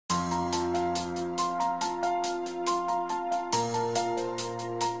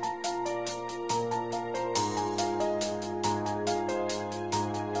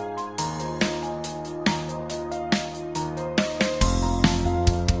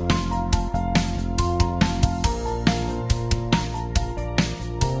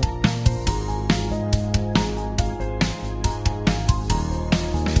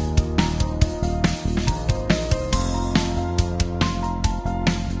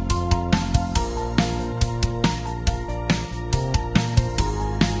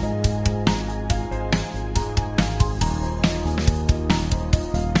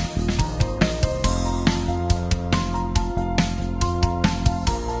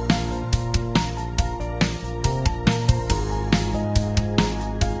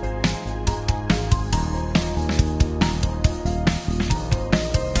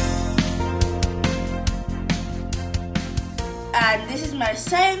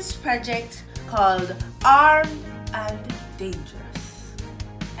science project called Armed and Dangerous.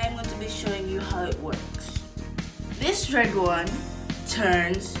 I'm going to be showing you how it works. This red one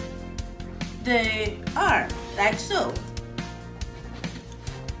turns the arm, like so.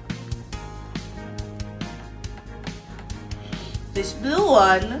 This blue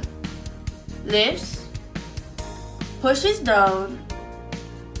one lifts, pushes down,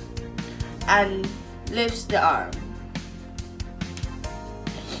 and lifts the arm.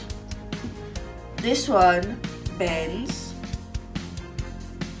 This one bends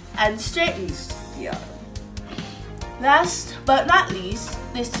and straightens the arm. Last but not least,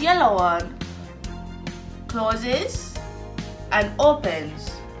 this yellow one closes and opens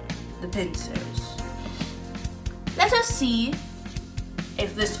the pincers. Let us see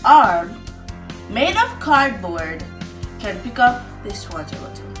if this arm, made of cardboard, can pick up this water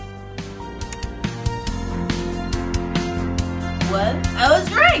bottle. Well, I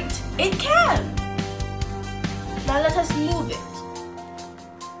was right! It can! Now let us move it.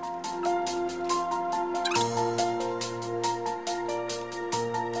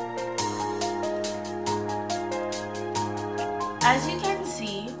 As you can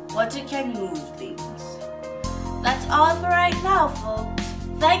see, water can move things. That's all for right now, folks.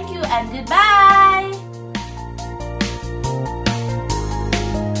 Thank you and goodbye!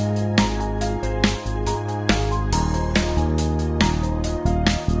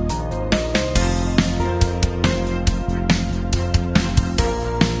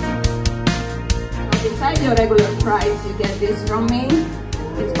 Beside your regular fries, you get this romaine.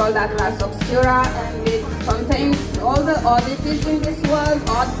 It's called Atlas Obscura, and it contains all the oddities in this world,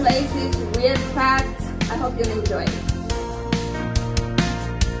 odd places, weird facts. I hope you'll enjoy it.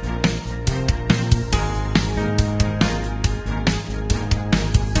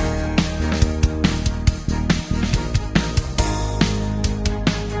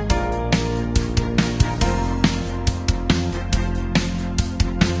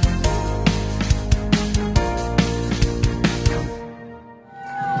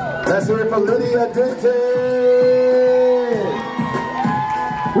 Let's hear it for Lydia Denton.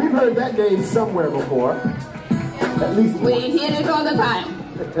 We've heard that name somewhere before. At least once. We hear it all the time.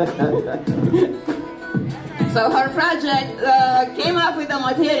 So her project came up with a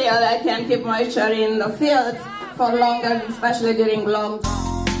material that can keep moisture in the fields for longer, especially during long